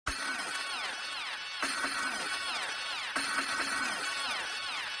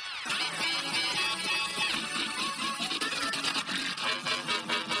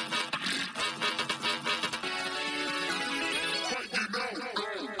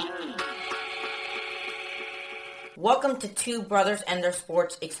Welcome to Two Brothers and Their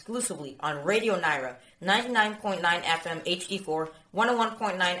Sports exclusively on Radio Naira, 99.9 FM HD4,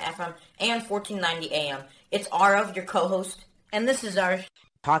 101.9 FM, and 1490 AM. It's Arav, your co-host, and this is our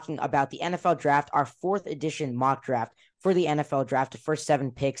talking about the NFL draft, our 4th edition mock draft for the NFL draft, the first 7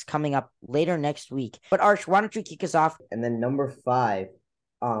 picks coming up later next week. But Arch, why don't you kick us off? And then number 5,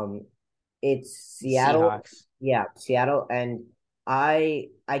 it's Seattle. Seahawks. Yeah, Seattle. And I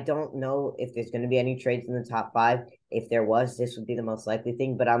don't know if there's going to be any trades in the top 5. If there was, this would be the most likely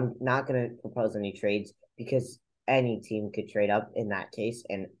thing. But I'm not going to propose any trades because any team could trade up in that case.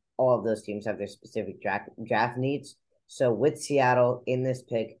 And all of those teams have their specific draft needs. So with Seattle in this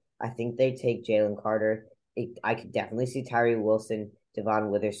pick, I think they take Jalen Carter. I could definitely see Tyree Wilson,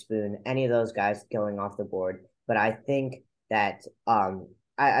 Devon Witherspoon, any of those guys going off the board. But I think that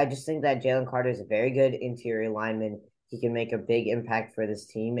I just think that Jalen Carter is a very good interior lineman. He can make a big impact for this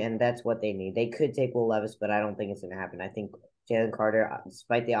team, and that's what they need. They could take Will Levis, but I don't think it's going to happen. I think Jalen Carter,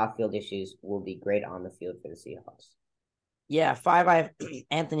 despite the off-field issues, will be great on the field for the Seahawks. Yeah, 5, I have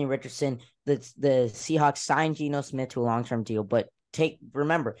Anthony Richardson. The Seahawks signed Geno Smith to a long-term deal, but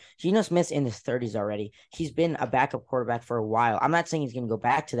remember, Geno Smith's in his 30s already. He's been a backup quarterback for a while. I'm not saying he's going to go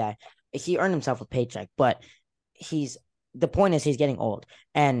back to that. He earned himself a paycheck, but the point is he's getting old,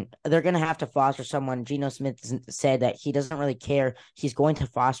 and they're going to have to foster someone. Geno Smith said that he doesn't really care. He's going to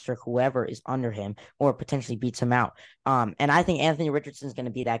foster whoever is under him or potentially beats him out. And I think Anthony Richardson is going to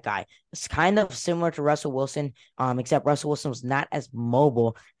be that guy. It's kind of similar to Russell Wilson, except Russell Wilson was not as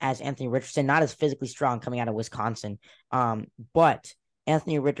mobile as Anthony Richardson, not as physically strong coming out of Wisconsin. But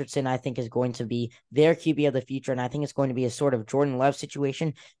Anthony Richardson, I think, is going to be their QB of the future, and I think it's going to be a sort of Jordan Love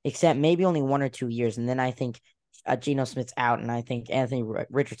situation, except maybe only 1 or 2 years, and then I think Geno Smith's out, and I think Anthony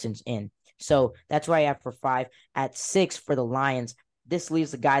Richardson's in. So that's why I have for 5. At 6 for the Lions, this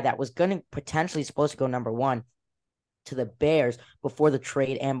leaves the guy that was going to potentially supposed to go number 1 to the Bears before the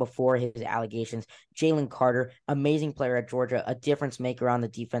trade and before his allegations. Jalen Carter, amazing player at Georgia, a difference maker on the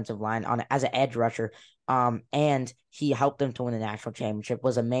defensive line as an edge rusher. And he helped them to win the national championship,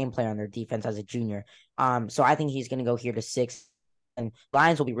 was a main player on their defense as a junior. So I think he's going to go here to 6. And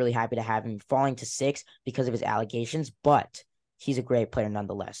Lions will be really happy to have him falling to 6 because of his allegations, but he's a great player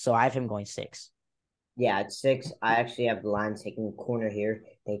nonetheless. So I have him going 6. Yeah, at 6, I actually have the Lions taking a corner here.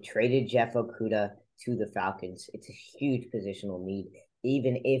 They traded Jeff Okudah to the Falcons. It's a huge positional need.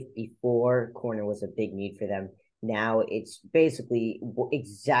 Even if before corner was a big need for them, now it's basically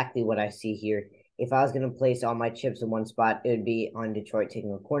exactly what I see here. If I was going to place all my chips in one spot, it would be on Detroit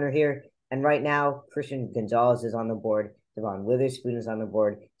taking a corner here. And right now, Christian Gonzalez is on the board. Devon Witherspoon is on the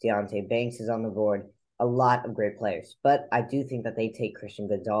board. Deonte Banks is on the board. A lot of great players. But I do think that they take Christian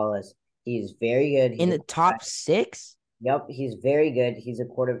Gonzalez. He is very good. In the top 6? Yep, he's very good. He's a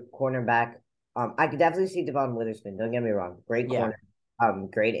cornerback. I could definitely see Devon Witherspoon. Don't get me wrong. Great corner.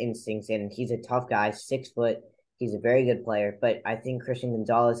 Great instincts. And he's a tough guy, 6 foot. He's a very good player. But I think Christian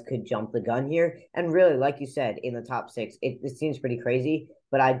Gonzalez could jump the gun here. And really, like you said, in the top 6, it seems pretty crazy.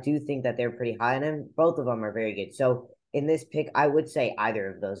 But I do think that they're pretty high on him. Both of them are very good. So in this pick, I would say either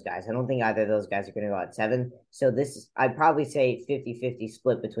of those guys. I don't think either of those guys are going to go at 7. So I'd probably say 50-50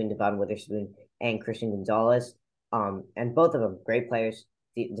 split between Devon Witherspoon and Christian Gonzalez. And both of them, great players.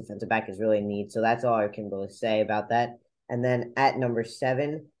 The defensive back is really in need. So that's all I can really say about that. And then at number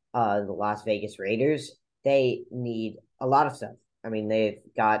 7, the Las Vegas Raiders, they need a lot of stuff. I mean, they've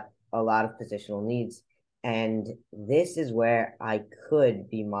got a lot of positional needs. And this is where I could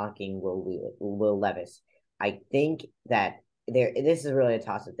be mocking Will Levis. I think that this is really a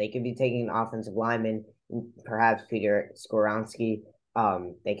toss-up. They could be taking an offensive lineman, perhaps Peter Skoronski.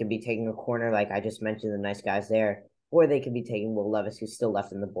 They could be taking a corner, like I just mentioned, the nice guys there. Or they could be taking Will Levis, who's still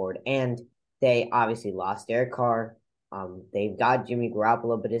left on the board. And they obviously lost Derek Carr. They've got Jimmy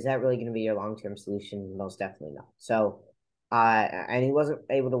Garoppolo, but is that really going to be your long-term solution? Most definitely not. So, and he wasn't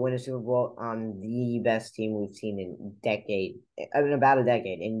able to win a Super Bowl on the best team we've seen about a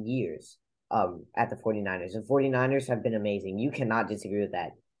decade, in years. At the 49ers. The 49ers have been amazing. You cannot disagree with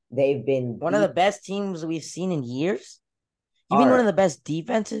that. They've been one of the best teams we've seen in years? You mean one of the best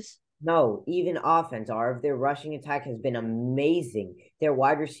defenses? No, even offense. Their rushing attack has been amazing. Their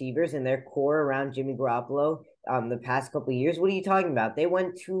wide receivers and their core around Jimmy Garoppolo the past couple of years. What are you talking about? They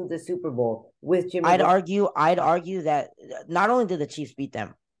went to the Super Bowl with Jimmy Garoppolo. I'd argue that not only did the Chiefs beat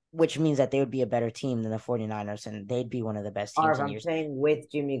them, which means that they would be a better team than the 49ers, and they'd be one of the best teams in years. I'm saying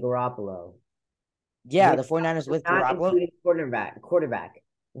with Jimmy Garoppolo. Yeah, the 49ers with Garoppolo. Quarterback.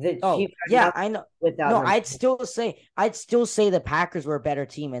 The Oh, Chiefs are yeah, not I know. without No, number. I'd still say the Packers were a better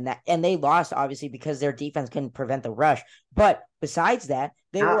team and they lost obviously because their defense couldn't prevent the rush. But besides that,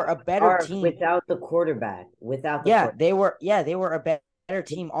 they were a better Are team. without the quarterback. Without the Yeah, quarterback. they were a better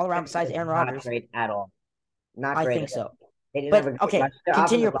team all around besides Aaron Not Rodgers. great at all. Not I great think at all. so. They didn't have a But great okay, rush. Their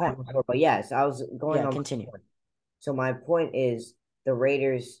continue your offensive line point. was horrible. But yes, I was going Yeah, on my continue. point. So my point is the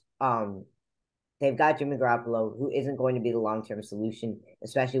Raiders, they've got Jimmy Garoppolo, who isn't going to be the long-term solution,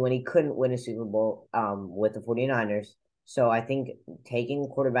 especially when he couldn't win a Super Bowl with the 49ers. So I think taking a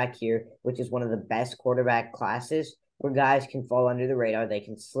quarterback here, which is one of the best quarterback classes, where guys can fall under the radar, they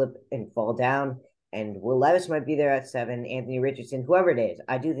can slip and fall down. And Will Levis might be there at 7, Anthony Richardson, whoever it is.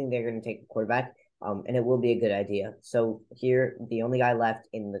 I do think they're going to take a quarterback, and it will be a good idea. So here, the only guy left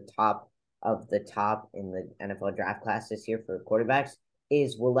in the top of the top in the NFL draft class this year for quarterbacks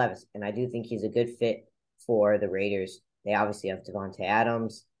is Will Levis, and I do think he's a good fit for the Raiders. They obviously have Davante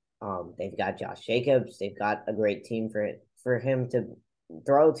Adams. They've got Josh Jacobs. They've got a great team for him to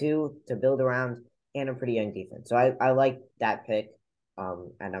throw to build around, and a pretty young defense. So I like that pick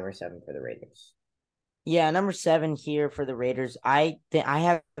at number 7 for the Raiders. Yeah, number 7 here for the Raiders. I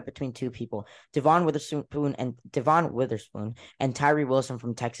have between two people, Devon Witherspoon and Tyree Wilson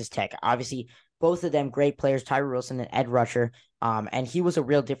from Texas Tech. Obviously, both of them great players, Tyree Wilson and Ed Rusher. And he was a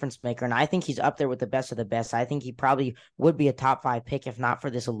real difference maker. And I think he's up there with the best of the best. I think he probably would be a top 5 pick if not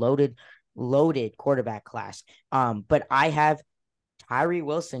for this loaded quarterback class. But I have Tyree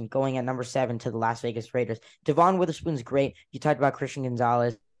Wilson going at number 7 to the Las Vegas Raiders. Devon Witherspoon's great. You talked about Christian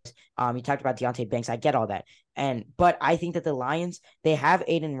Gonzalez. You talked about Deontay Banks. I get all that. But I think that the Lions, they have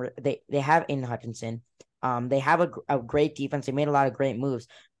Aiden Hutchinson. They have a great defense. They made a lot of great moves,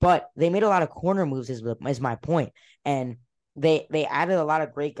 but they made a lot of corner moves is my point. And they added a lot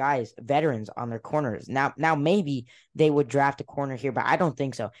of great guys, veterans on their corners. Now maybe they would draft a corner here, but I don't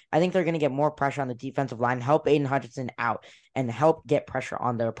think so. I think they're going to get more pressure on the defensive line, help Aiden Hutchinson out, and help get pressure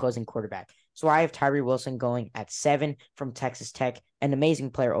on their opposing quarterback. So I have Tyree Wilson going at 7 from Texas Tech, an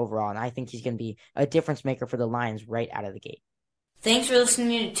amazing player overall, and I think he's going to be a difference maker for the Lions right out of the gate. Thanks for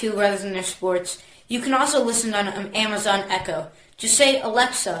listening to Two Brothers in Their Sports. You can also listen on Amazon Echo. Just say,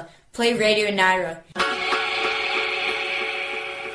 Alexa, play Radio Naira.